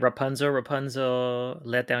Rapunzel, Rapunzel,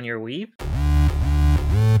 let down your weave.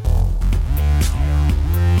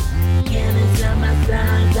 ¿Quién es la más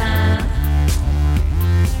draga?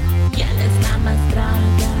 ¿Quién es la más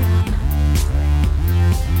draga?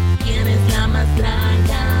 ¿Quién es la más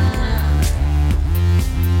draga?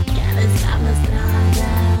 ¿Quién es la más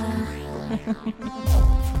draga?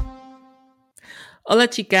 Hola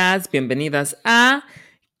chicas, bienvenidas a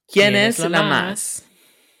 ¿Quién es la más? más?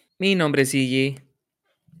 Mi nombre es Iggy.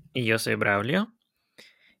 Y yo soy Braulio.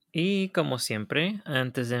 Y como siempre,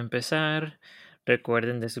 antes de empezar,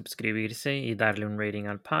 recuerden de suscribirse y darle un rating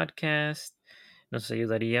al podcast. Nos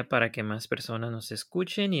ayudaría para que más personas nos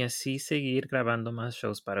escuchen y así seguir grabando más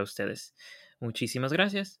shows para ustedes. Muchísimas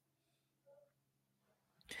gracias.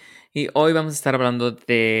 Y hoy vamos a estar hablando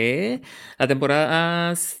de la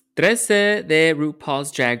temporada 13 de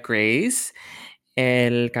RuPaul's Drag Race.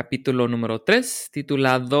 El capítulo número 3,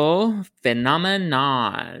 titulado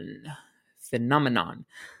Phenomenon. Phenomenon.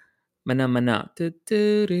 Phenomena. ¿Qué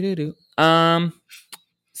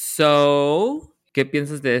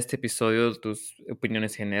piensas de este episodio? ¿Tus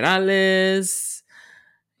opiniones generales?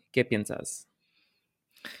 ¿Qué piensas?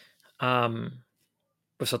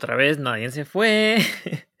 Pues otra vez nadie se fue.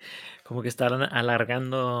 Como que están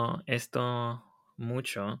alargando esto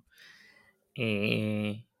mucho.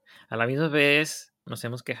 Y a la misma vez nos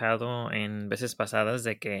hemos quejado en veces pasadas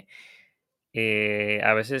de que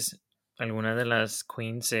a veces algunas de las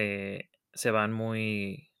queens se van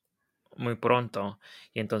muy pronto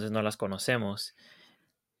y entonces no las conocemos.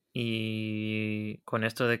 Y con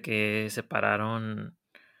esto de que separaron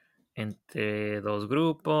entre dos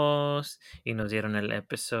grupos y nos dieron el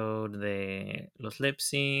episodio de los lip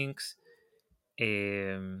syncs.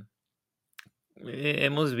 em,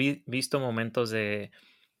 hemos visto momentos de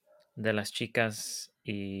las chicas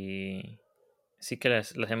y sí que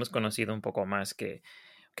las hemos conocido un poco más que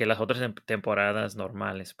las otras temporadas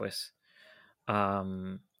normales, pues.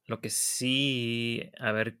 Lo que sí,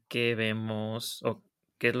 a ver qué vemos o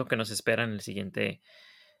qué es lo que nos espera en el siguiente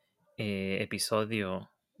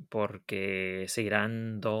episodio, porque se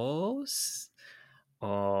irán dos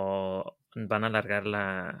o van a alargar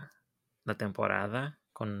la temporada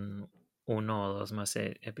con uno o dos más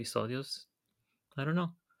episodios. I don't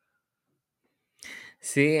know.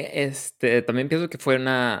 Sí, también pienso que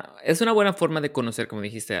es una buena forma de conocer, como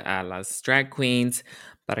dijiste, a las drag queens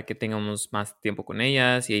para que tengamos más tiempo con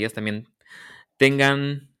ellas y ellas también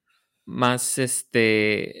tengan más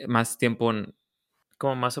tiempo.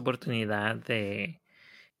 Como más oportunidad de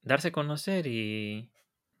darse a conocer y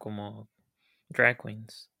como drag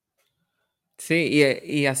queens. Sí,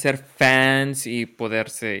 y hacer fans y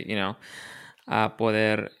poderse, a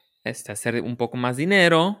poder hacer un poco más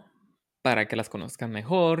dinero para que las conozcan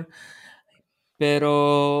mejor.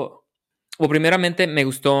 Pero, primeramente me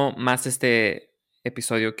gustó más este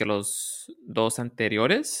episodio que los dos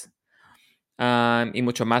anteriores. Y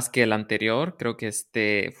mucho más que el anterior. Creo que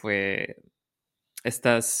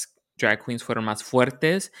estas drag queens fueron más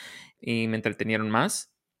fuertes y me entretenieron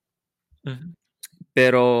más. Ujú.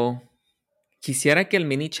 Pero quisiera que el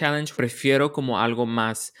mini challenge prefiero como algo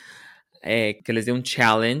más que les dé un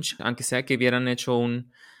challenge, aunque sea que hubieran hecho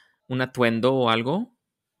un atuendo o algo,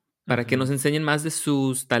 para que nos Ujú. enseñen más de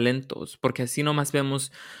sus talentos, porque así nomás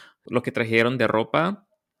vemos lo que trajeron de ropa.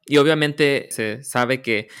 Y obviamente se sabe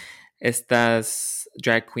que estas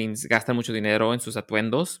drag queens gastan mucho dinero en sus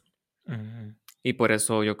atuendos Ujú. y por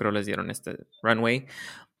eso yo creo les dieron este runway.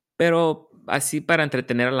 Pero así para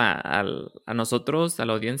entretener a nosotros, a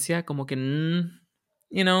la audiencia, como que,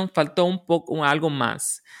 faltó un poco, algo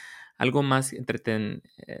más no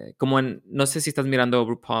sé si estás mirando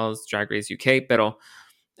RuPaul's Drag Race UK, pero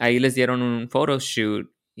ahí les dieron un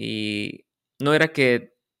photoshoot y no era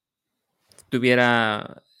que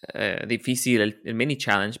tuviera difícil el mini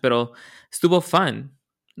challenge, pero estuvo fun.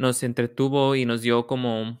 Nos entretuvo y nos dio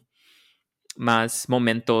como más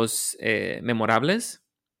momentos memorables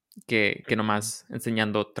que nomás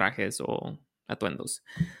enseñando trajes o atuendos.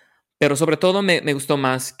 Pero sobre todo me gustó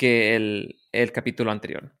más que el capítulo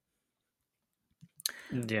anterior.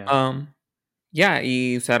 Ya. Um,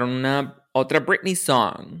 y usaron una otra Britney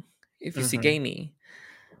song, If You See Ujú. Me.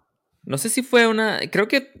 No sé si creo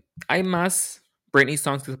que hay más Britney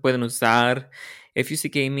songs que se pueden usar. If You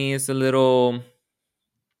See Me es a little,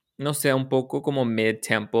 no sé, un poco como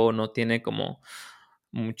mid-tempo, no tiene como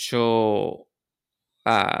mucho,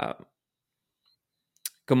 ah,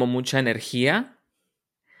 como mucha energía.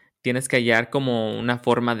 Tienes que hallar como una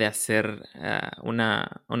forma de hacer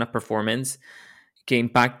una performance que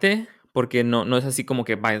impacte, porque no es así como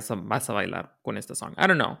que vas a bailar con esta song. I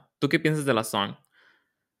don't know. ¿Tú qué piensas de la song?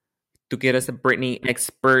 Tú que eres el Britney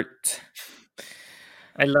expert.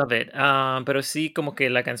 I love it. Pero sí, como que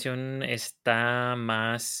la canción está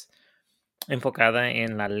más enfocada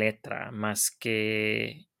en la letra, más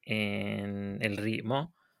que en el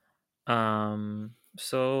ritmo.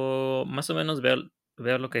 Más o menos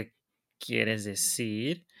veo lo que quieres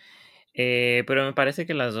decir. Pero me parece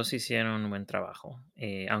que las dos hicieron un buen trabajo.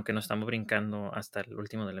 Aunque nos estamos brincando hasta el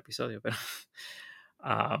último del episodio, pero.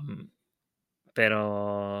 am,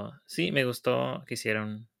 pero sí, me gustó que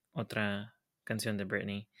hicieron otra canción de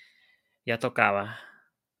Britney. Ya tocaba.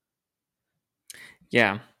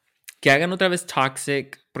 Yeah. Que hagan otra vez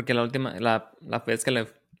Toxic, porque la vez que la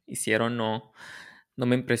hicieron no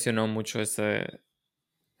me impresionó mucho ese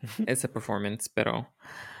performance, pero...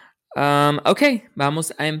 ok,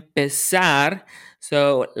 vamos a empezar.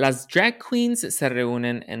 So, las drag queens se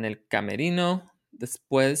reúnen en el camerino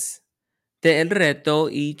después del reto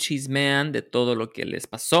y chismean de todo lo que les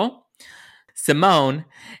pasó. Simone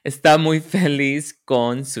está muy feliz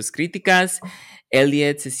con sus críticas.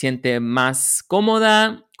 Elliot se siente más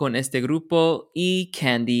cómoda con este grupo y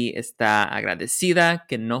Candy está agradecida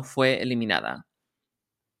que no fue eliminada.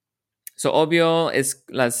 So, obvio es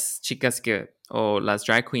las chicas o las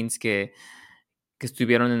drag queens que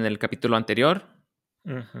estuvieron en el capítulo anterior.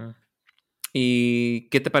 Ujú. ¿Y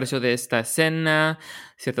qué te pareció de esta escena?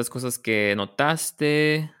 Ciertas cosas que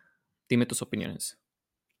notaste. Dime tus opiniones.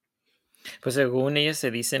 Pues según ellas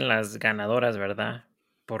se dicen las ganadoras, ¿verdad?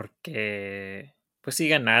 Porque pues sí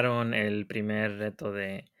ganaron el primer reto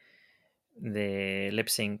de lip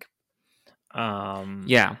sync.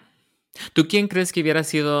 Ya. ¿Tú quién crees que hubiera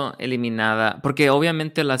sido eliminada? Porque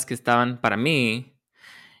obviamente las que estaban para mí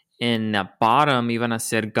en la bottom iban a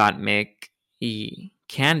ser Gottmik y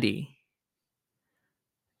Candy.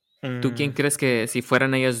 ¿Tú quién mm, crees que si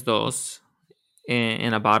fueran ellas dos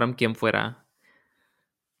en la bottom, quién fuera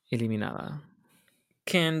eliminada?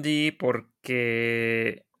 Candy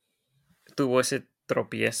porque tuvo ese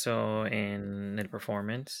tropiezo en el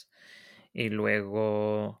performance y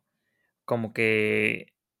luego como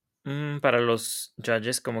que para los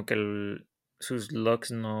judges como que sus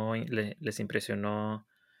looks les impresionó,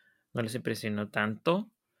 no les impresionó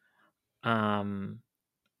tanto. am,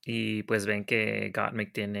 y pues ven que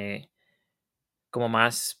Gottmik tiene como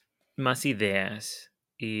más ideas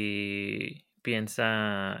y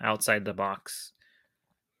piensa outside the box.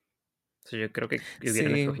 So, yo creo que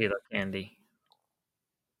hubieran Sí, escogido a Candy.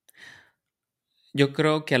 yo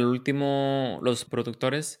creo que al último los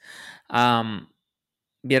productores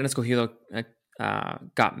hubieran escogido a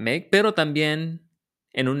Gottmik, pero también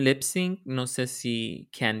en un lip sync, no sé si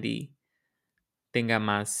Candy tenga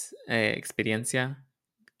más experiencia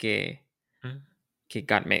que, Mm. que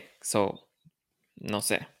Gottmik, so no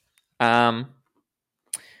sé. Am,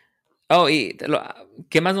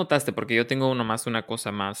 ¿qué más notaste? Porque yo tengo una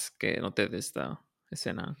cosa más que noté de esta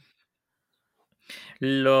escena.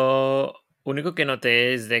 Lo único que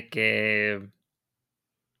noté es de que,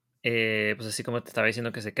 pues así como te estaba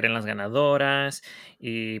diciendo que se creen las ganadoras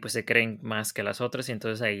y pues se creen más que las otras y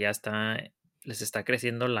entonces ahí ya les está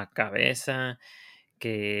creciendo la cabeza,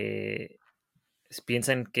 que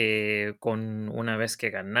piensan que con una vez que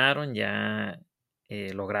ganaron ya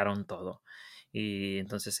lograron todo y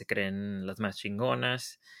entonces se creen las más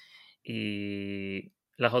chingonas y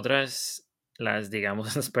las otras, las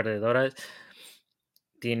digamos las perdedoras,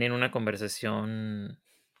 tienen una conversación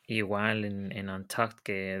igual en Untucked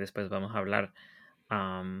que después vamos a hablar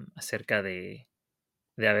acerca de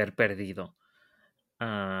haber perdido.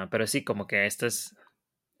 Pero sí, como que esta es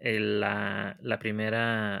la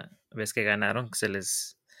primera vez que ganaron, que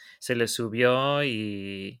se les subió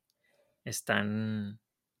y están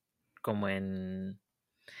como en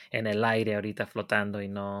el aire ahorita flotando y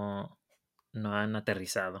no han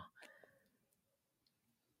aterrizado.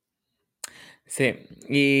 Sí,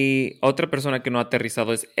 y otra persona que no ha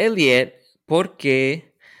aterrizado es Elliot,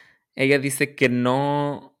 porque ella dice que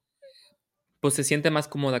no, pues se siente más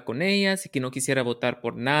cómoda con ellas y que no quisiera votar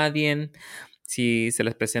por nadie si se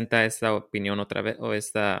les presenta esta opinión otra vez o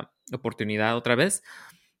esta oportunidad otra vez.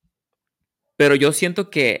 Pero yo siento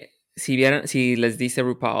que si les dice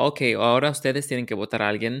RuPaul, ok, ahora ustedes tienen que votar a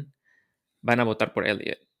alguien, van a votar por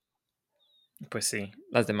Elliot, Pues sí.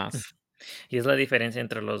 las demás. Y es la diferencia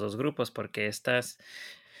entre los dos grupos, porque estas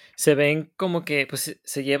se ven como que pues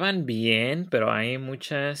se llevan bien, pero hay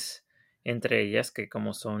muchas entre ellas que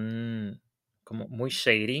como son como muy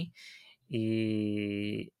shady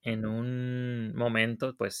y en un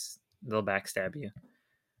momento pues they'll backstab you.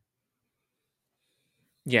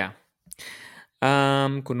 Ya.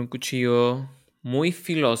 Con un cuchillo muy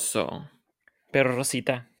filoso, Pero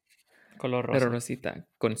Rosita, color pero rosa. Rosita,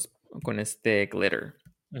 con este glitter.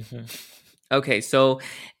 Ujú. Okay, so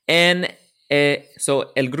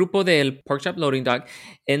el grupo del Pork Chop Loading Dog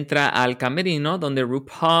entra al camerino donde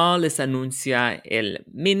RuPaul les anuncia el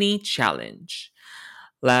mini challenge.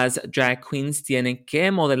 Las drag queens tienen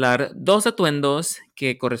que modelar 2 atuendos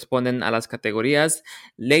que corresponden a las categorías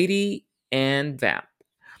Lady and Vamp.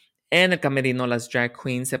 En el camerino las drag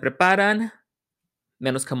queens se preparan,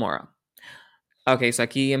 menos Kimora. Ok, so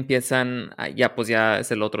aquí empiezan, ya pues ya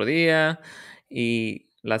es el otro día y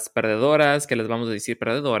las perdedoras, que les vamos a decir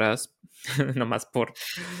perdedoras, nomás por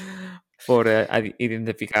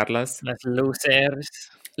identificarlas. Las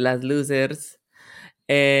losers. Las losers.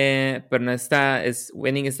 Pero no está, es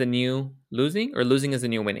winning is the new losing or losing is the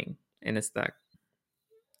new winning en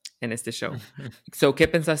este show. Ujú. So, ¿qué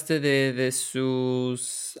pensaste de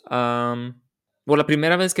sus... bueno, la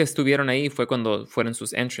primera vez que estuvieron ahí fue cuando fueron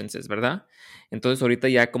sus entrances, ¿verdad? Entonces ahorita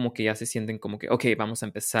ya como que ya se sienten como que, ok, vamos a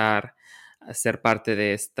empezar a ser parte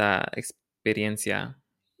de esta experiencia.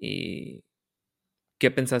 ¿Y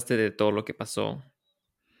qué pensaste de todo lo que pasó?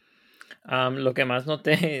 Lo que más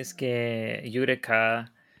noté es que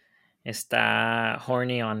Yureka está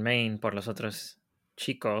horny on main por los otros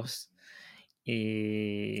chicos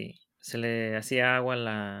y se le hacía agua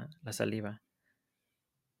la saliva.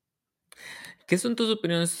 ¿Qué son tus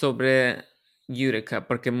opiniones sobre Utica?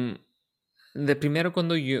 Porque de primero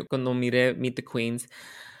cuando miré Meet the Queens,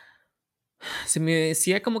 se me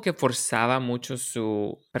decía como que forzaba mucho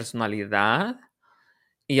su personalidad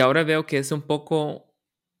y ahora veo que es un poco,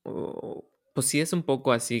 pues sí es un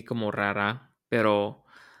poco así como rara, pero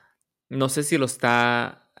no sé si lo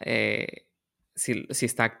está, si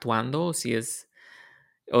está actuando o si es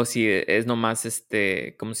nomás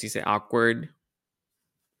 ¿cómo se dice? Awkward.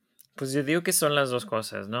 Pues yo digo que son las dos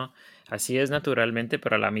cosas, ¿no? Así es naturalmente,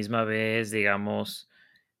 pero a la misma vez, digamos,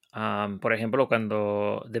 por ejemplo,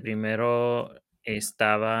 cuando de primero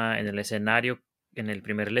estaba en el escenario, en el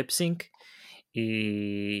primer lip sync,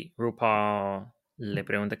 y RuPaul le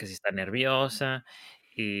pregunta que si está nerviosa,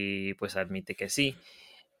 y pues admite que sí.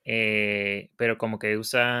 Pero como que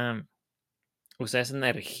usa esa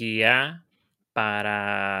energía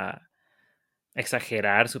para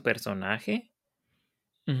exagerar su personaje.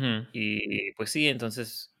 Ujú. Y pues sí,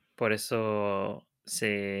 entonces por eso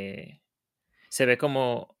se ve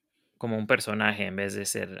como un personaje en vez de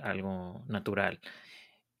ser algo natural.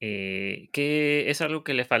 Que es algo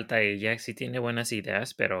que le falta a ella. Sí tiene buenas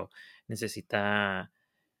ideas, pero necesita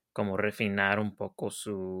como refinar un poco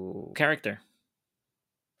su character.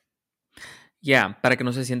 Ya, para que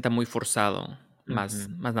no se sienta muy forzado, Ujú.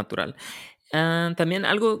 más natural. También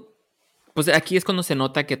algo, pues aquí es cuando se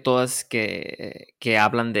nota que todas que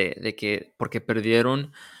hablan de que porque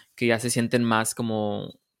perdieron, que ya se sienten más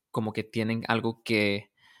como que tienen algo que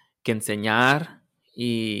enseñar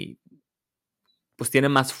y pues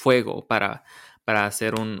tienen más fuego para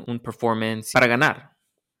hacer un performance, para ganar.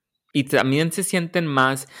 Y también se sienten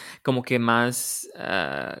más, como que más,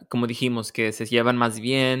 como dijimos, que se llevan más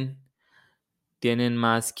bien, tienen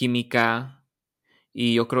más química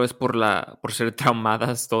y yo creo es por ser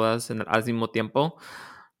traumadas todas al mismo tiempo,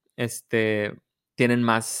 este, tienen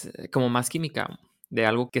más, como más química de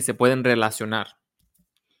algo que se pueden relacionar.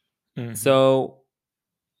 Ujú. So,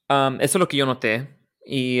 eso es lo que yo noté.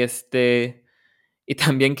 Y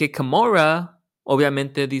también que Kimora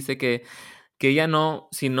obviamente dice que ella no,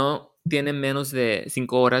 si no tiene menos de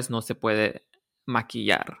 5 horas, no se puede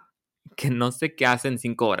maquillar. Que no sé qué hace en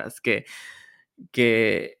 5 horas, que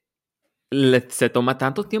se toma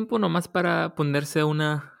tanto tiempo nomás para ponerse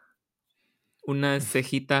una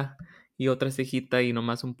cejita y otra cejita y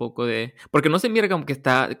nomás un poco de... Porque no se mira como que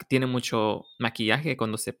tiene mucho maquillaje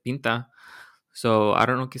cuando se pinta. So, I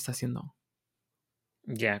don't know qué está haciendo.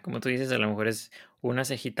 Ya, como tú dices, a lo mejor es una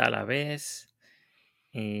cejita a la vez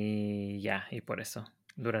y ya, y por eso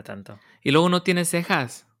dura tanto. Y luego no tiene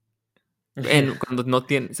cejas cuando no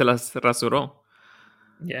tiene, se las rasuró.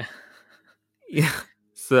 Ya. Yeah.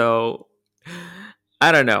 So,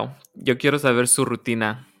 I don't know. Yo quiero saber su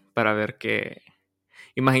rutina para ver qué.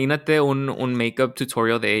 Imagínate un makeup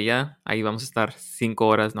tutorial de ella. Ahí vamos a estar 5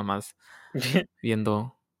 horas nomás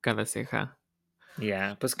viendo cada ceja.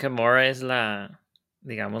 Ya, pues Kimora es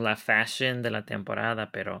digamos, la fashion de la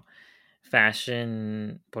temporada, pero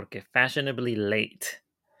fashion, porque fashionably late,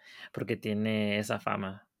 porque tiene esa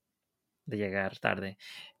fama de llegar tarde.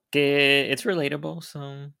 Que it's relatable,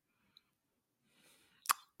 so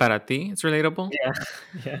Para ti, ¿es relatable? yeah,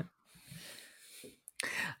 yeah.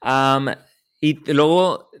 Um, y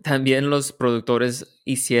luego también los productores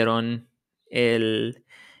hicieron el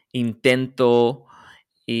intento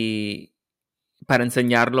y para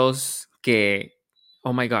enseñarlos que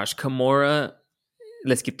oh my gosh, Kimura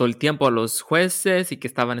les quitó el tiempo a los jueces y que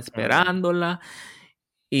estaban Mm. esperándola.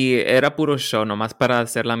 Y era puro show, nomás para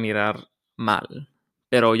hacerla mirar mal.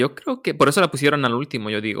 Pero yo creo que por eso la pusieron al último,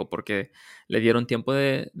 yo digo, porque le dieron tiempo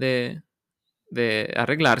de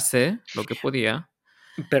arreglarse lo que podía.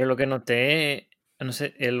 Pero lo que noté, no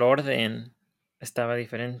sé, el orden estaba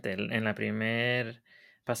diferente. En la primer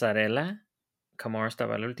pasarela, Kimura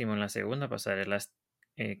estaba al último. En la segunda pasarela,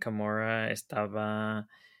 Kimura estaba,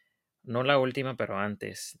 no la última, pero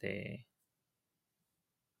antes de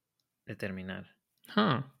terminar.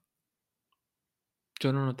 Huh,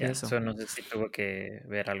 yo no noté Ya, eso. eso no sé si tuvo que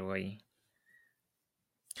ver algo ahí.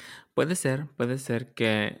 Puede ser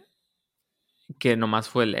que nomás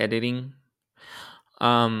fue el editing.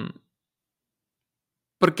 Am,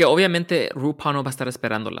 porque obviamente RuPaul no va a estar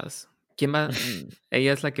esperándolas. ¿Quién va?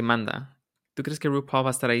 Ella es la que manda. ¿Tú crees que RuPaul va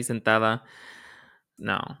a estar ahí sentada?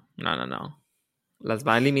 No, no, no, no. Las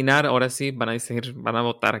va a eliminar, ahora sí, van a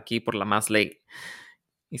votar aquí por la más late.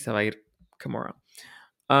 Y se va a ir Kimura.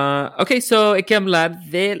 Ok, so hay que hablar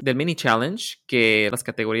del mini challenge, que las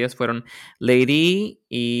categorías fueron Lady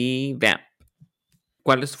y Vamp.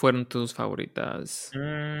 ¿Cuáles fueron tus favoritas?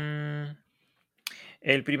 Mm,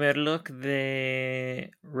 el primer look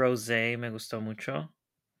de Rosé me gustó mucho.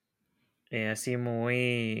 Así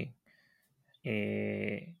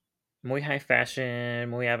eh, muy high fashion,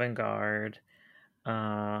 muy avant-garde.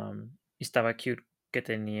 Y estaba cute que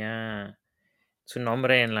tenía su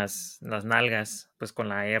nombre en las nalgas, pues con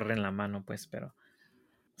la R en la mano, pues, pero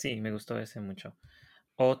sí, me gustó ese mucho.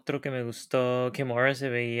 Otro que me gustó, que Mora se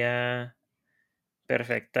veía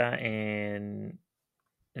perfecta en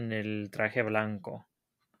el traje blanco.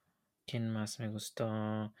 ¿Quién más me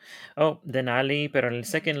gustó? Oh, Denali, pero el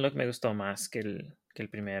second look me gustó más que el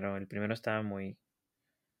primero. El primero estaba muy,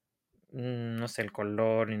 no sé, el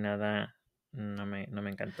color ni nada. No me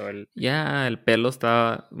encantó Ya, el pelo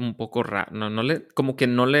estaba un poco raro. No, como que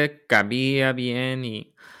no le cabía bien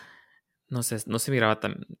y no sé, no se miraba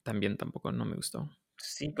tan bien tampoco. No me gustó.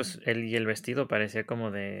 Sí, pues y el vestido parecía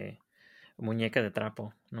como de muñeca de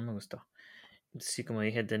trapo. No me gustó. Sí, como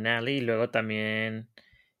dije, Denali. Y luego también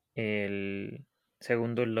el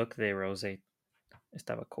segundo look de Rosé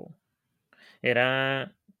estaba cool.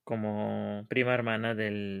 Era como prima hermana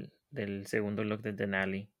del segundo look de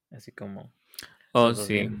Denali. Así como Oh, los dos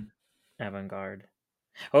sí. bien avant-garde.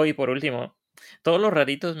 Oh, y por último, todos los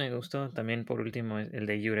raritos me gustó. También por último el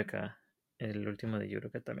de Yureka. El último de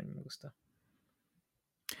Yureka también me gustó.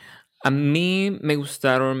 A mí me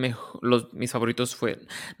gustaron mis favoritos fue,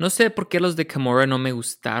 no sé por qué los de Kimura no me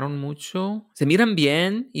gustaron mucho. Se miran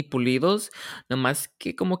bien y pulidos, nomás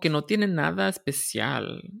que como que no tienen nada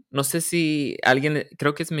especial. No sé si alguien,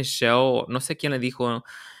 creo que es Michelle, o no sé quién le dijo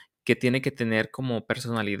que tiene que tener como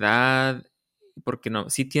personalidad, porque no,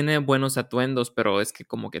 sí tiene buenos atuendos, pero es que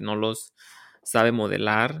como que no los sabe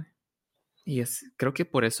modelar. Y creo que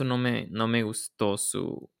por eso no me gustó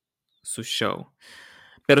su show.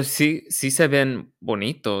 Pero sí, sí se ven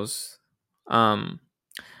bonitos. Am,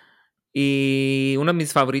 y una de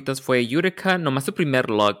mis favoritas fue Eureka, nomás su primer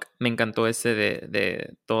look. Me encantó ese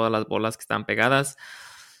de todas las bolas que están pegadas.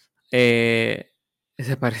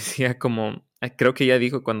 Se parecía como, creo que ella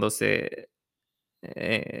dijo cuando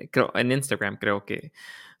creo, en Instagram creo que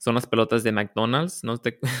son las pelotas de McDonald's, ¿no?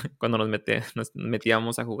 Cuando nos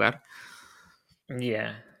metíamos a jugar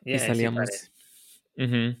Yeah, y yeah, sí parece. salíamos.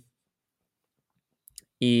 Ujú.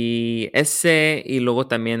 Y ese, y luego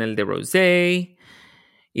también el de Rosé.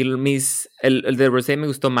 Y el de Rosé me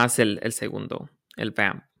gustó más el segundo, el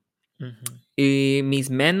Vamp. Ujú. Y mis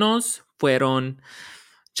menos fueron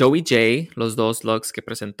Joey J. Los dos looks que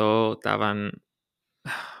presentó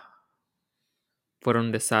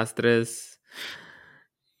fueron desastres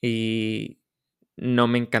y no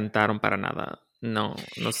me encantaron para nada. No,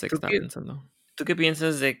 no sé qué ¿Tú estaba qué, pensando. tú qué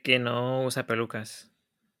piensas de que no usa pelucas?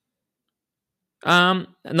 A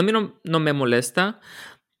mí no me molesta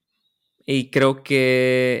y creo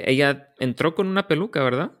que ella entró con una peluca,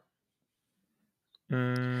 ¿verdad?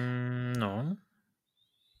 No,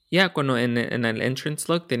 Ya, cuando en el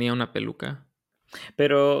entrance look tenía una peluca.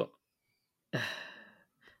 pero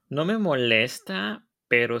no me molesta,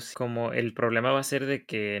 pero como el problema va a ser de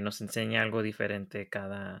que nos enseña algo diferente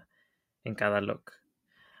en cada look.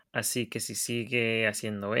 Así que si sigue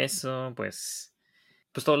haciendo eso, pues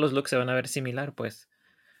todos los looks se van a ver similar, pues.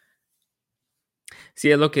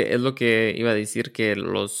 Sí, es lo que iba a decir, que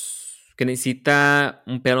necesita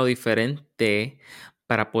un pelo diferente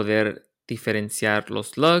para poder diferenciar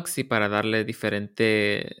los looks y para darle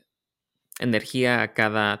diferente energía a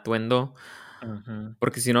cada atuendo. Ujú.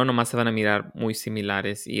 porque si no, nomás se van a mirar muy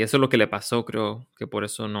similares. Y eso es lo que le pasó, creo que por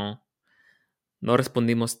eso no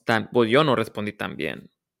respondimos tan, pues yo no respondí tan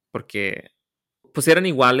bien, porque pues eran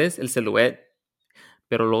iguales el silhouette,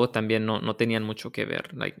 pero luego también no tenían mucho que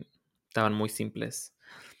ver, like, estaban muy simples.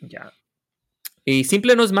 Ya. Y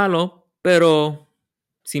simple no es malo, pero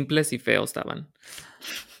simples y feos estaban.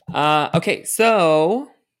 Ok,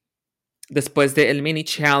 so después del mini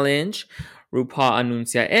challenge, RuPaul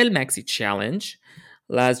anuncia el maxi challenge.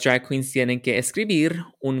 Las drag queens tienen que escribir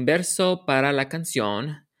un verso para la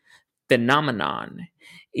canción Phenomenon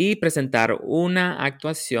y presentar una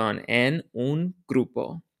actuación en un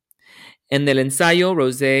grupo. En el ensayo,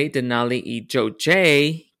 Rosé, Denali y Joe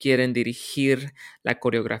J quieren dirigir la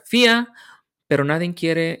coreografía, pero nadie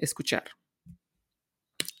quiere escuchar.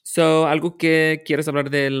 So, ¿algo que quieres hablar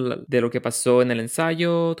de lo que pasó en el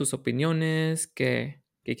ensayo? ¿Tus opiniones? ¿Qué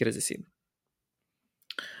quieres decir?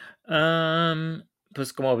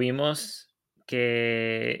 Pues como vimos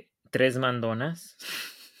que tres mandonas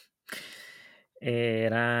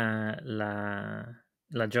era la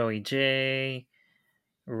Joey J,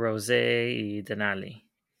 Rosé y Denali,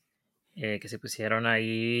 que se pusieron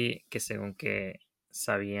ahí, que según que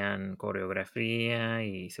sabían coreografía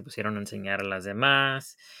y se pusieron a enseñar a las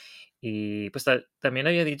demás. Y pues también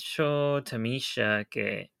había dicho Tamisha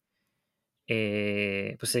que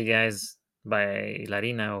pues ella es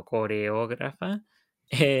bailarina o coreógrafa.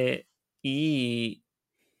 Y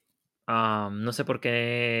no sé por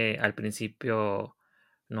qué al principio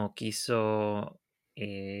no quiso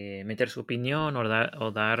meter su opinión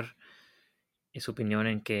o dar su opinión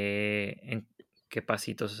en qué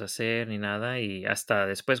pasitos hacer ni nada. Y hasta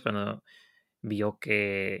después cuando vio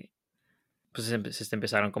que pues se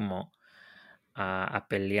empezaron como a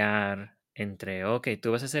pelear entre, ok,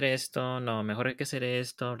 tú vas a hacer esto, no, mejor hay que hacer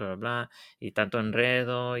esto, bla, bla, bla, y tanto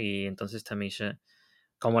enredo, y entonces Tamisha,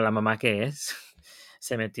 como la mamá que es,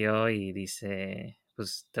 se metió y dice,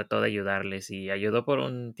 pues trató de ayudarles y ayudó por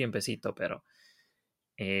un tiempecito, pero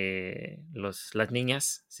las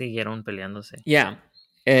niñas siguieron peleándose. Ya.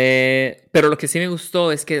 Pero lo que sí me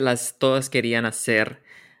gustó es que todas querían hacer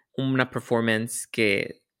una performance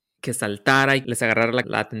que saltara y les agarrara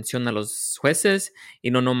la atención a los jueces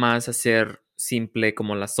y no nomás hacer simple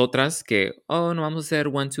como las otras que, oh, no vamos a hacer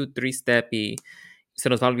one, two, three step y se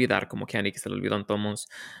nos va a olvidar como Candy que se le olvidó en Tomos.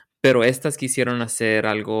 Pero estas quisieron hacer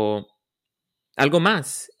algo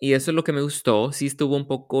más y eso es lo que me gustó. Sí estuvo un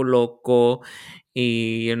poco loco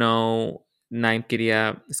y, nadie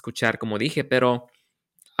quería escuchar como dije, pero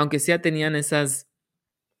aunque sea tenían esas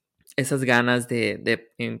ganas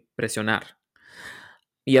de impresionar.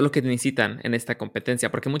 Y es lo que necesitan en esta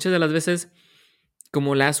competencia, porque muchas de las veces,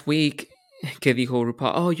 como last week, que dijo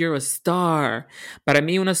RuPaul, oh, you're a star. Para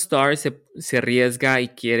mí, una star se arriesga y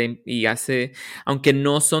quiere y hace, aunque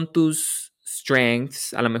no son tus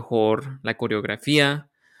strengths, a lo mejor la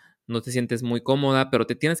coreografía, no te sientes muy cómoda, pero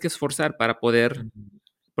te tienes que esforzar para poder, Ujú,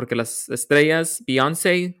 porque las estrellas,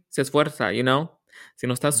 Beyoncé se esfuerza, Si no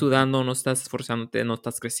estás ujú. sudando, no estás esforzándote, no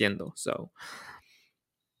estás creciendo. So.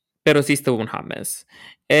 Pero sí estuvo un hot mess.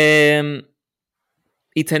 Em,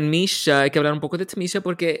 y Tamisha, hay que hablar un poco de Tamisha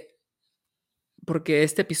porque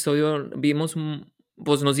este episodio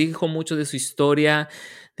pues nos dijo mucho de su historia,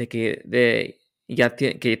 de que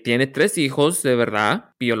que tiene tres hijos de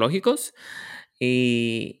verdad, biológicos,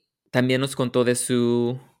 y también nos contó de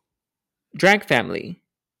su drag family,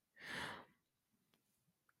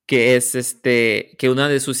 que es que una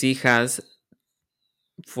de sus hijas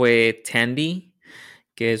fue Tandy,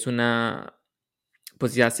 que es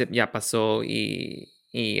pues ya pasó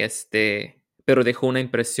pero dejó una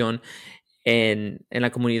impresión en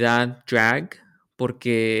la comunidad drag,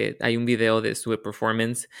 porque hay un video de su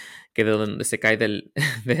performance que de donde se cae de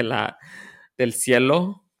del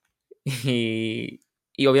cielo y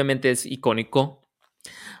obviamente es icónico.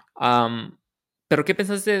 Am, pero ¿qué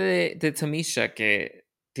pensaste de Tamisha, que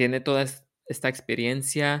tiene toda esta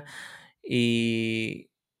experiencia y,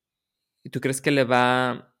 y tú crees que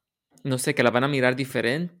no sé, que la van a mirar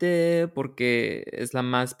diferente porque es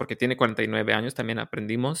porque tiene 49 años, también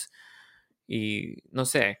aprendimos? Y no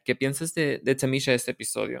sé, ¿qué piensas de Tamisha este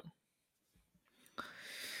episodio?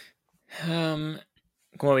 Am,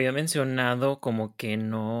 Como había mencionado, como que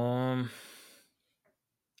no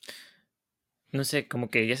sé, como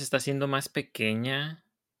que ella se está haciendo más pequeña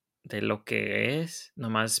de lo que es,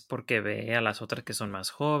 nomás porque ve a las otras que son más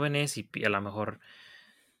jóvenes y a lo mejor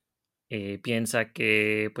piensa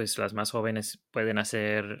que pues las más jóvenes pueden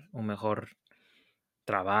hacer un mejor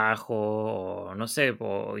trabajo o no sé,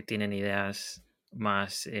 o tienen ideas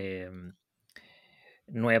más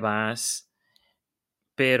nuevas,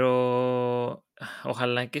 Pero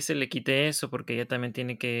ojalá que se le quite eso, porque ella también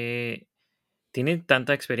tiene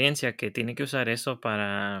tanta experiencia que tiene que usar eso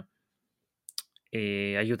para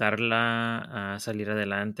ayudarla a salir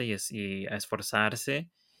adelante y a esforzarse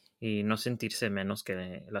y no sentirse menos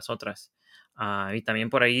que las otras. Y también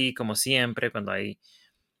por ahí, como siempre, cuando hay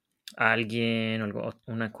alguien o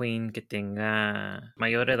una queen que tenga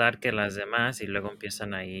mayor edad que las demás y luego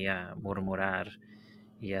empiezan ahí a murmurar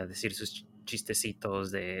y a decir sus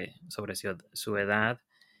chistecitos sobre su edad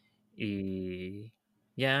y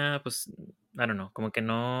ya, pues, I don't know, como que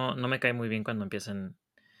no me cae muy bien cuando empiezan.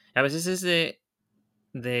 A veces es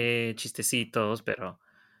de chistecitos, pero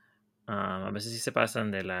a veces sí se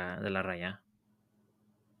pasan de la raya.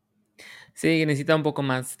 Sí, necesita un poco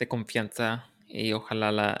más de confianza y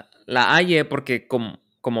ojalá la haya porque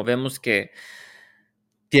como vemos que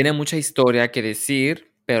tiene mucha historia que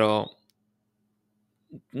decir, pero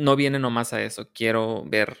no viene nomás a eso. Quiero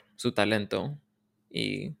ver su talento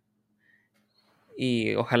y,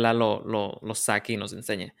 y ojalá lo saque y nos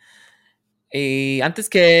enseñe. Y antes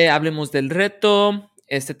que hablemos del reto,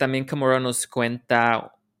 también Kimura nos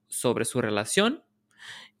cuenta sobre su relación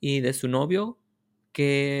y de su novio,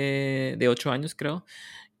 que de 8 años creo,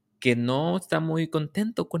 que no está muy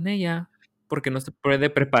contento con ella porque no se puede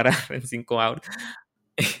preparar en 5 horas.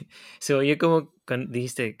 Se oye como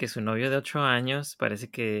dijiste que su novio de 8 años, parece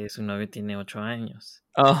que su novio tiene 8 años.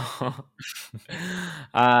 Oh.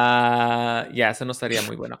 Ya, eso no estaría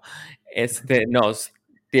muy bueno. No,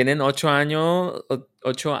 tienen 8 años,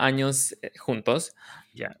 8 años juntos.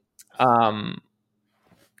 Ya, am,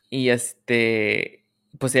 y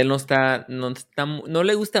pues él no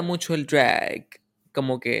le gusta mucho el drag.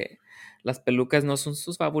 Como que las pelucas no son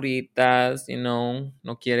sus favoritas, no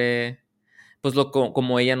quiere, pues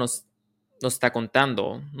como ella nos está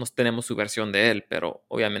contando, nos tenemos su versión de él, pero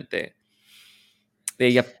obviamente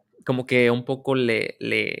ella como que un poco le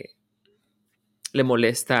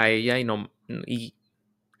molesta a ella y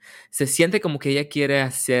se siente como que ella quiere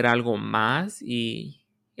hacer algo más y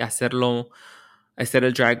hacer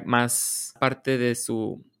el drag más parte de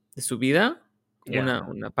su vida, ya.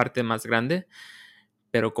 una parte más grande,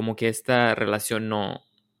 pero como que esta relación no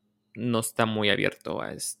está muy abierto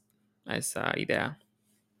a esa idea.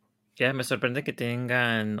 Ya, me sorprende que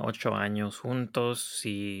tengan 8 años juntos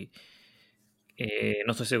y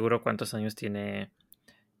no estoy seguro cuántos años tiene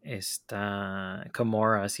esta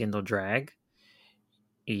Kimura haciendo drag.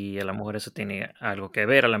 Y a lo mejor eso tiene algo que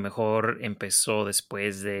ver. A lo mejor empezó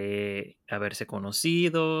después de haberse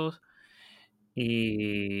conocido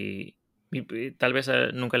y, tal vez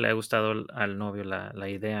nunca le ha gustado al novio la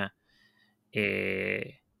idea.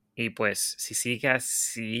 Eh, y pues si sigue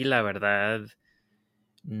así, la verdad,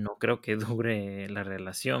 no creo que dure la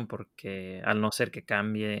relación porque al no ser que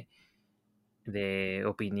cambie de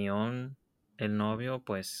opinión el novio,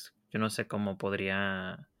 pues yo no sé cómo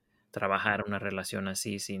podría trabajar una relación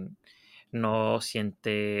así sin no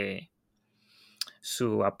siente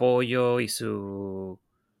su apoyo y su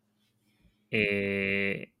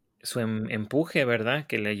empuje, ¿verdad?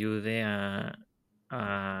 Que le ayude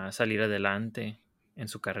a salir adelante en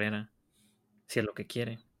su carrera, si es lo que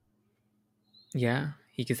quiere. Ya,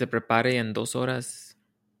 y que se prepare en 2 horas.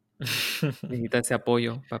 Necesita ese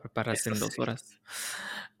apoyo para prepararse Eso en dos sí. horas.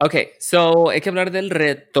 Ok, so hay que hablar del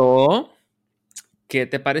reto. ¿Qué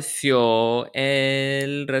te pareció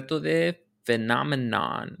el reto de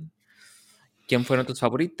Phenomenon? ¿Quién fueron tus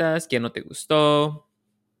favoritas? ¿Quién no te gustó?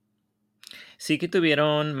 Sí que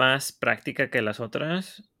tuvieron más práctica que las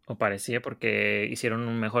otras, o parecía, porque hicieron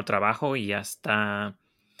un mejor trabajo y hasta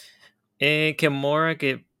que Mora,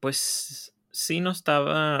 que pues sí no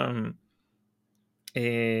estaba,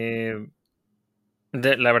 eh,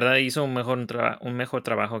 la verdad hizo un mejor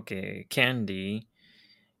trabajo que Candy,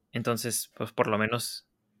 entonces pues por lo menos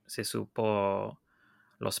se supo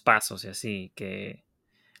los pasos y así, que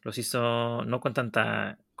los hizo no con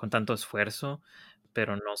tanto esfuerzo,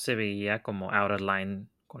 pero no se veía como out of line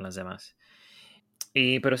con las demás.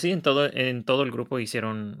 Pero sí, en todo el grupo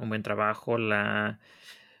hicieron un buen trabajo.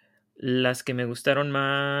 Las que me gustaron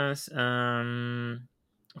más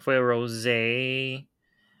fue Rosé,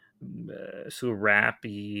 su rap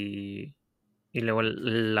y luego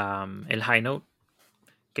el high note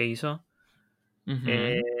que hizo. Ujú.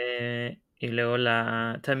 Y luego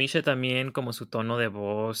la Tamisha también, como su tono de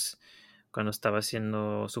voz cuando estaba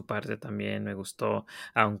haciendo su parte también me gustó,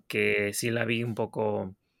 aunque sí la vi un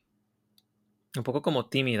poco como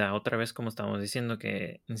tímida, otra vez como estamos diciendo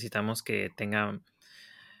que necesitamos que tenga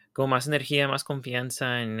como más energía, más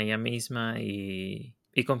confianza en ella misma y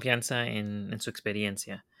confianza en su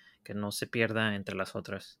experiencia, que no se pierda entre las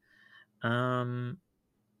otras.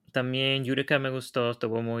 También Yurika me gustó,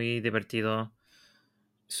 estuvo muy divertido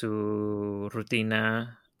su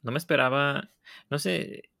rutina. No me esperaba, no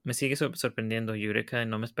sé, me sigue sorprendiendo Yurika,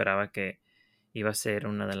 no me esperaba que iba a ser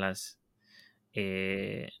una de las,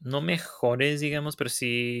 no mejores, digamos, pero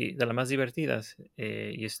sí de las más divertidas.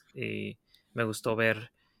 Y me gustó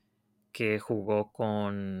ver que jugó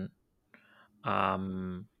con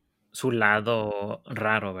am, su lado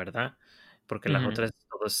raro, ¿verdad? Porque las Ujú. otras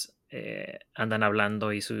todos andan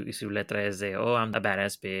hablando y su letra es de, oh, I'm the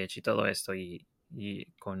badass bitch y todo esto. Y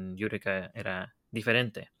con Yurika era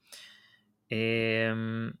diferente.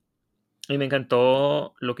 Em, y me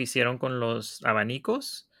encantó lo que hicieron con los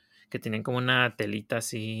abanicos, que tienen como una telita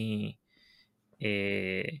así.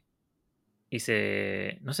 eh,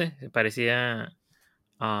 no sé, parecía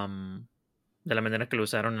de la manera que lo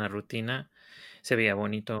usaron en la rutina, se veía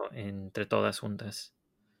bonito entre todas juntas.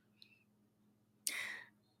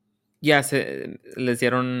 Ya les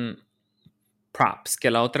dieron props, que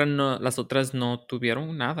las otras no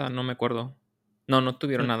tuvieron nada, no me acuerdo. No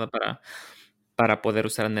tuvieron Mm, nada para poder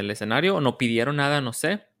usar en el escenario, o no pidieron nada, no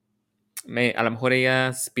sé. A lo mejor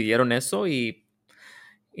ellas pidieron eso y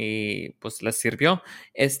pues les sirvió.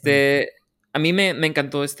 mm, A mí me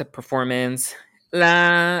encantó este performance.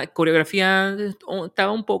 La coreografía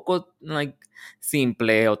estaba un poco like,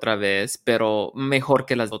 simple otra vez, pero mejor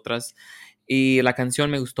que las otras. Y la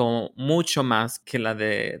canción me gustó mucho más que la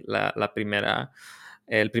de la primera,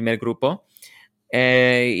 el primer grupo.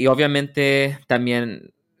 Y obviamente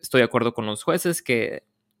también estoy de acuerdo con los jueces que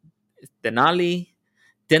Denali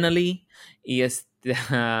y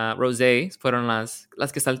Rosé fueron las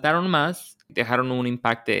que saltaron más, dejaron un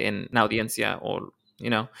impacto en la audiencia, o, you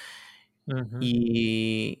know, ujú.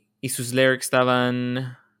 y sus lyrics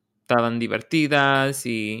estaban divertidas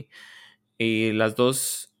y las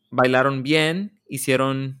dos bailaron bien,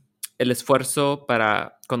 hicieron el esfuerzo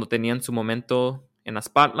para cuando tenían su momento en la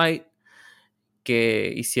spotlight,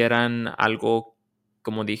 que hicieran algo,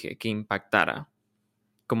 como dije, que impactara.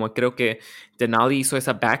 Como creo que Denali hizo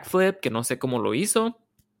esa backflip, que no sé cómo lo hizo,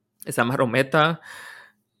 esa marometa,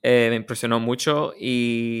 me impresionó mucho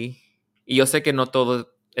y yo sé que no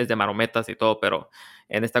todo es de marometas y todo, pero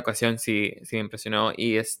en esta ocasión sí me impresionó.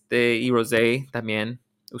 Y Rosé también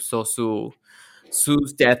usó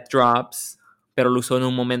sus death drops, pero lo usó en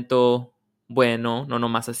un momento bueno, no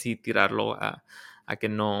nomás así tirarlo a que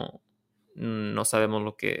no sabemos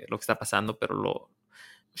lo que está pasando, pero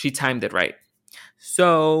she timed it right.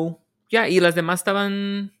 So, yeah, y las demás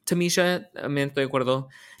estaban, Tamisha, también estoy de acuerdo,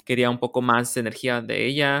 quería un poco más energía de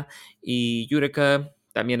ella, y Yurika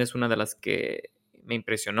también es una de las que me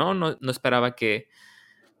impresionó, no esperaba que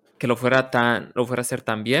lo fuera a hacer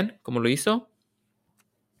tan bien como lo hizo.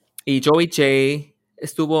 Y Joey J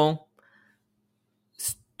estuvo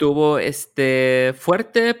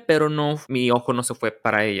fuerte, pero mi ojo no se fue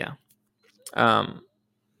para ella. Um,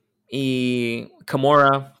 y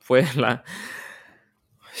Kimora fue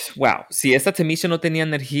Wow, si esta Tamisha no tenía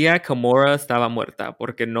energía, Kimora estaba muerta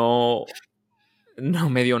porque no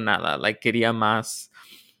me dio nada. Like, quería más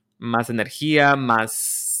energía,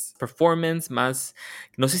 más performance, más.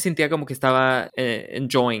 No se sentía como que estaba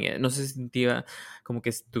enjoying it. No se sentía como que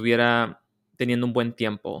estuviera teniendo un buen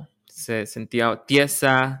tiempo. Se sentía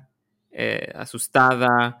tiesa,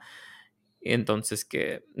 asustada. Entonces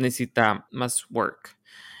que necesita más work.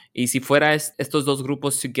 Y si fuera estos dos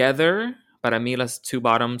grupos together, para mí las two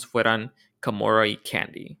bottoms fueran Kimora y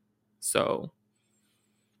Candy. So,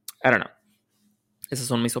 I don't know. Esas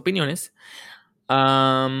son mis opiniones.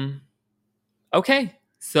 Ok,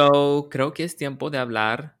 so creo que es tiempo de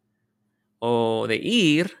hablar o de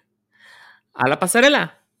ir a la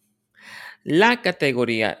pasarela. La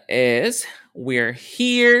categoría es We're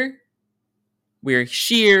Here, We're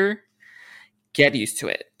Sheer, Get Used to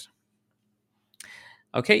It.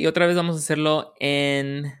 Ok, y otra vez vamos a hacerlo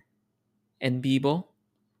en vivo.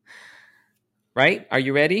 Right? Are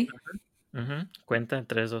you ready? Ujú. Cuenta,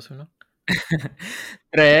 3, 2, 1.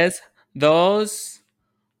 3, 2,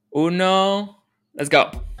 1. Let's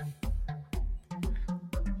go.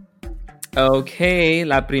 Ok,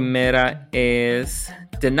 la primera es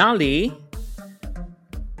Denali.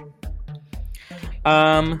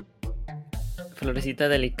 Florecita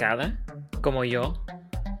delicada, como yo.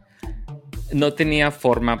 No tenía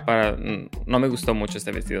forma para. No me gustó mucho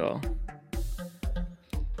este vestido.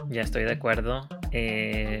 Ya estoy de acuerdo.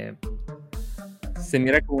 Se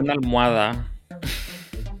mira como una almohada.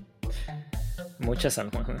 Muchas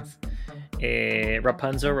almohadas.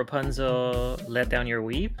 Rapunzel, let down your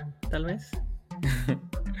weave, tal vez.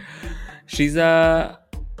 She's a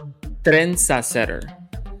trenza setter.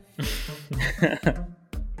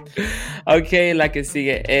 Ok, la que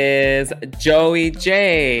sigue es Joey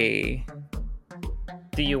J.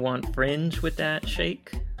 Do you want fringe with that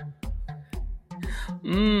shake?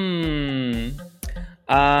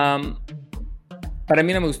 Para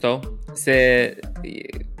mí no me gustó.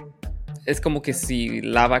 Es como que si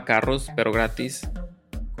lava carros, pero gratis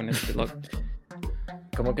con este look.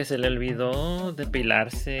 Como que se le olvidó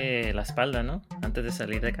depilarse la espalda, ¿no? Antes de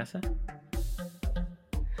salir de casa.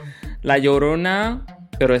 La Llorona,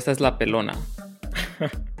 pero esta es la pelona.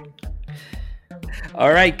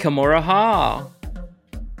 Alright, Kimora Hall.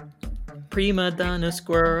 Prima donna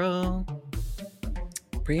squirrel.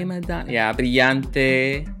 Prima donna. Ya,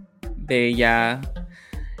 brillante, bella.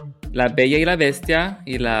 La bella y la bestia.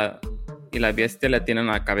 Y la bestia la tienen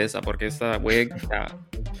en la cabeza porque esta wig ya.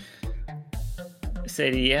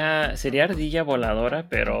 Sería ardilla voladora,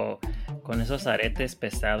 pero con esos aretes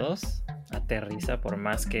pesados aterriza por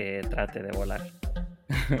más que trate de volar.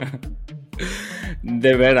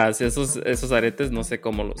 De veras, esos aretes no sé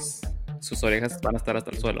cómo sus orejas van a estar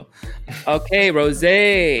hasta el suelo. Ok,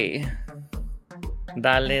 Rosé.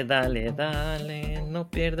 Dale, dale, dale, no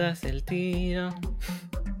pierdas el tiro.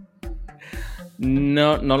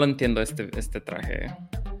 No lo entiendo este traje.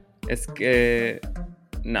 Es que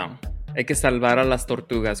no. Hay que salvar a las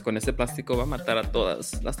tortugas. Con ese plástico va a matar a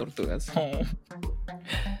todas las tortugas.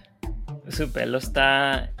 Su pelo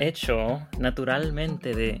está hecho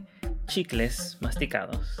naturalmente de chicles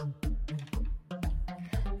masticados.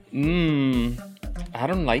 I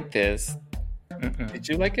don't like this. Mm-mm. Did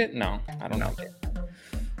you like it? No, I don't No. like it.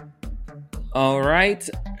 All right.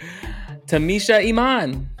 Tamisha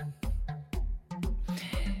Iman.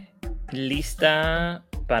 ¿Lista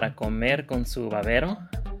para comer con su babero?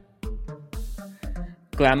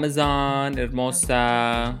 Glamazon,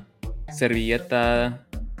 hermosa, servilleta.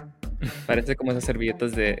 Parece como esas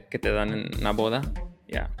servilletas que te dan en una boda.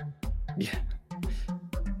 Ya. Yeah.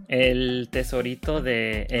 El tesorito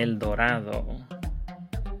de El Dorado.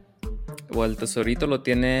 O el tesorito lo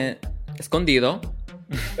tiene escondido.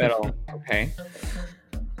 Pero, ok.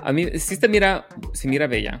 A mí sí se mira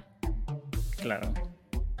bella. Claro.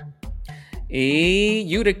 Y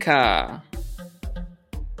Yureca.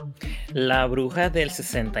 La bruja del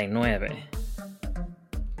 69.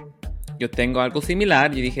 Yo tengo algo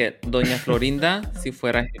similar. Yo dije, Doña Florinda, si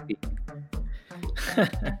fuera hippie.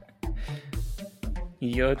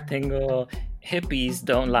 Y yo tengo Hippies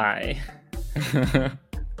Don't Lie.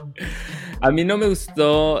 A mí no me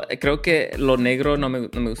gustó. Creo que lo negro no me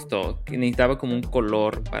gustó. Que necesitaba como un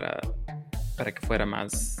color para que fuera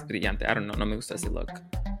más brillante. I don't know, no me gusta ese look.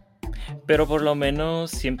 Pero por lo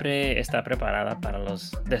menos siempre está preparada para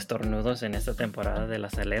los destornudos en esta temporada de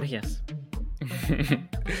las alergias.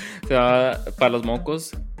 O sea, para los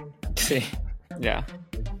mocos. Sí. Ya.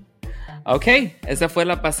 Ok, esa fue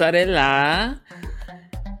la pasarela.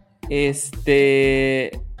 ¿Tu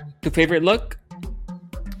favorite look?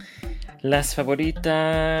 Las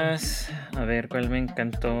favoritas. A ver, ¿cuál me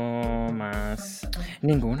encantó más?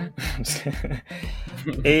 Ninguna. Sí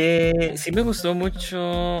me gustó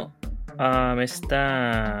mucho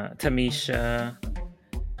esta Tamisha.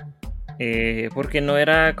 Porque no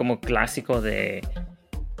era como clásico de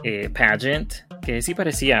pageant, que sí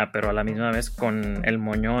parecía, pero a la misma vez con el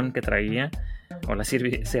moñón que traía, o la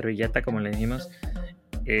servilleta como le dijimos,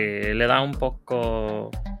 le da un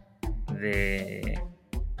poco de,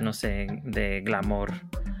 no sé, de glamour.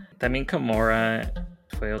 También Kimora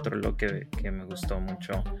fue otro look que me gustó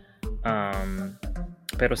mucho.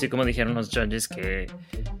 Pero sí, como dijeron los judges, que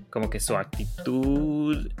como que su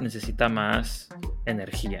actitud necesita más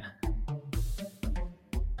energía.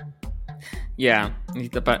 Ya,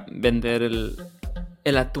 necesita para vender el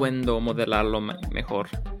atuendo, modelarlo mejor.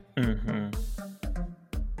 Uh-huh.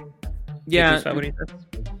 Ya, ¿Y tus favoritas?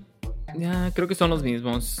 ya, creo que son los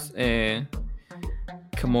mismos.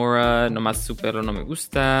 Kimora, nomás su pelo no me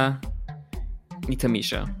gusta. Y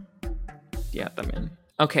Tamisha. Ya, también.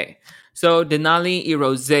 Ok, so Denali y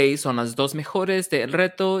Rosé son las dos mejores del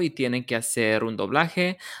reto y tienen que hacer un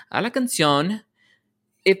doblaje a la canción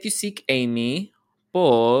If You Seek Amy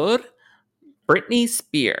por Britney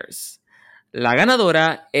Spears. La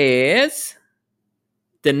ganadora es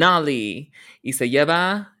Denali y se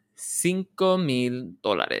lleva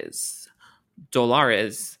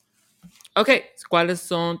 $5,000. Ok, ¿cuáles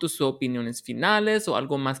son tus opiniones finales o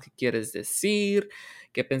algo más que quieres decir?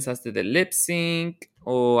 ¿Qué pensaste del lip sync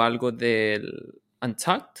o algo del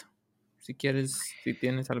Untucked? Si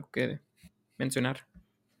tienes algo que mencionar.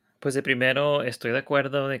 Pues de primero estoy de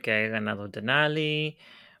acuerdo de que haya ganado Denali.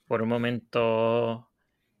 Por un momento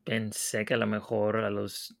pensé que a lo mejor a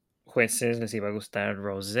los jueces les iba a gustar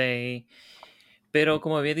Rosé, Pero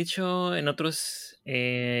como había dicho en otros,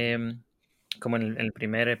 como en el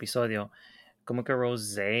primer episodio, como que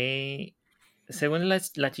Rosé, según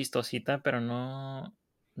la chistosita, pero no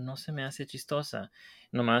se me hace chistosa.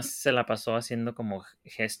 Nomás se la pasó haciendo como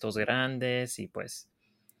gestos grandes y pues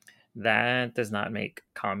that does not make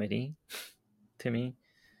comedy to me.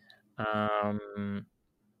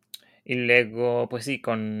 Y luego, pues sí,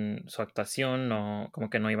 con su actuación, no, como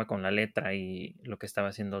que no iba con la letra y lo que estaba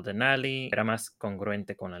haciendo Denali era más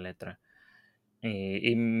congruente con la letra.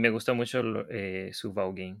 Y me gustó mucho su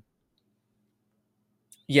voguing.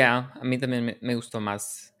 Ya, a mí también me gustó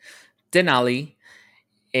más Denali.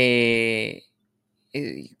 Estoy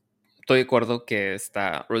de acuerdo que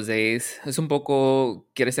esta Rosé es un poco,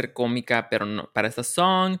 quiere ser cómica, pero no, para esta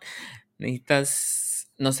song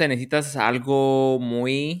necesitas, no sé, necesitas algo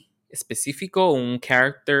muy específico, un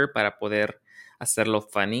character para poder hacerlo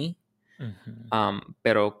funny.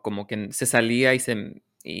 Pero como que se salía y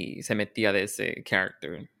se metía de ese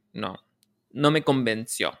character. No me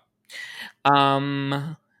convenció.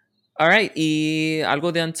 Alright, y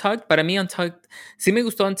algo de Untucked. Para mí Untucked, sí me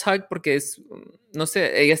gustó Untucked porque es, no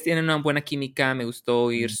sé, ellas tienen una buena química, me gustó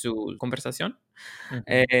oír su conversación.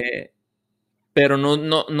 Pero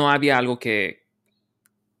no había algo que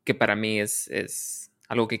para mí es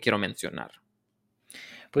algo que quiero mencionar.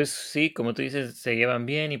 Pues sí, como tú dices, se llevan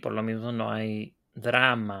bien y por lo mismo no hay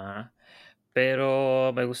drama,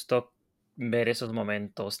 pero me gustó ver esos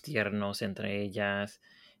momentos tiernos entre ellas.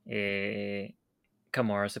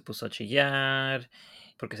 Kamora se puso a chillar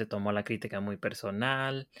porque se tomó la crítica muy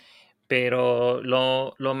personal, pero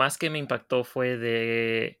lo más que me impactó fue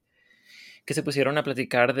de que se pusieron a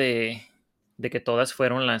platicar de que todas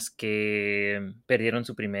fueron las que perdieron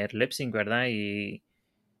su primer lip sync, ¿verdad? Y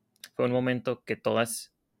fue un momento que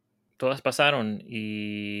todas pasaron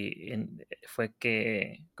y fue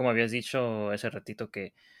que, como habías dicho ese ratito,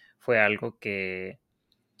 que fue algo que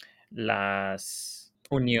las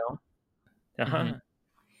Unió. Ajá,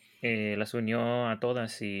 las unió a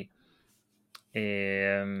todas y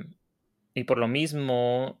por lo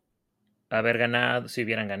mismo haber ganado, si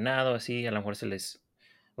hubieran ganado así, a lo mejor se les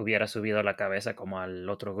hubiera subido a la cabeza como al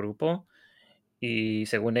otro grupo. Y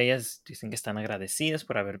según ellas dicen que están agradecidas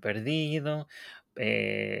por haber perdido.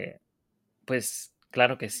 Pues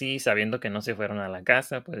claro que sí, sabiendo que no se fueron a la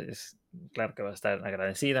casa, pues claro que va a estar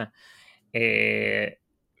agradecida. Se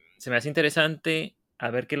me hace interesante a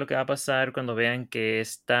ver qué es lo que va a pasar cuando vean que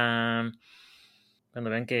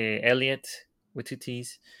Elliot, with two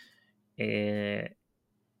T's,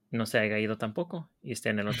 no se haya ido tampoco y esté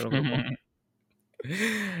en el otro grupo.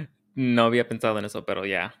 No había pensado en eso, pero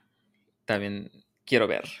ya, también quiero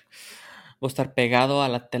ver. Voy a estar pegado a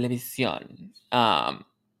la televisión.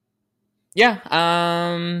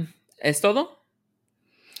 ¿Es todo?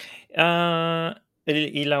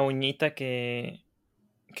 Y la uñita que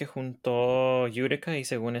juntó Yurika y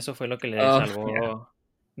según eso fue lo que le salvó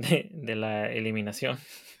de la eliminación.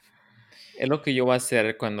 Es lo que yo voy a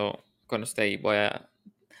hacer cuando esté ahí.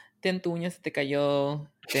 Ten tu uña, se te cayó.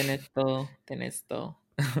 Ten esto.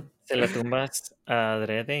 Se la tumbas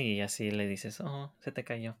adrede y así le dices, oh, se te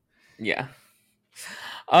cayó. Ya.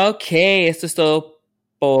 Ok, esto es todo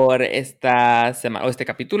por esta semana o este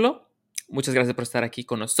capítulo. Muchas gracias por estar aquí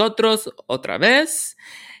con nosotros otra vez.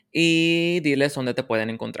 Y diles dónde te pueden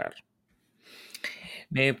encontrar.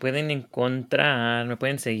 Me pueden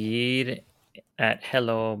seguir at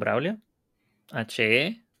Hello Braulio,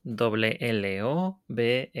 HELLOBRAULIO.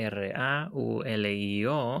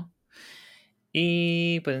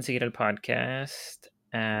 Y pueden seguir el podcast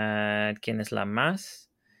at ¿Quién es la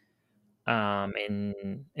más? En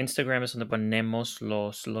Instagram es donde ponemos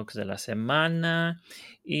los looks de la semana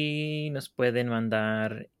y nos pueden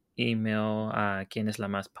mandar email a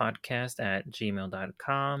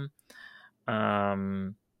quieneslamaspodcast@gmail.com.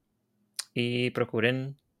 Y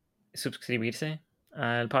procuren suscribirse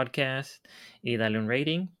al podcast y darle un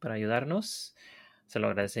rating para ayudarnos. Se lo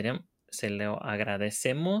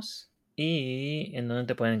agradecemos. ¿Y en dónde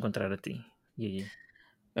te pueden encontrar a ti, Gigi?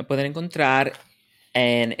 Me pueden encontrar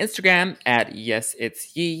en Instagram at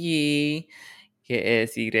YesIt'sYiyi, que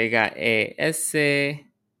es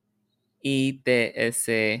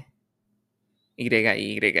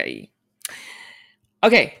YesIt'sYiyi.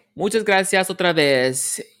 Ok, muchas gracias otra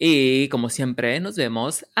vez y como siempre nos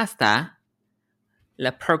vemos hasta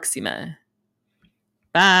la próxima.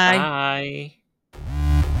 Bye. Bye.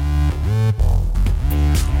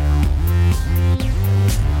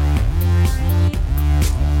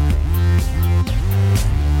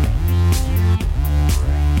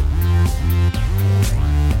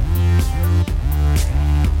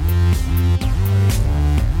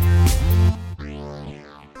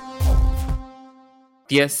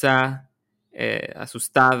 tiesa,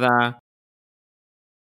 asustada.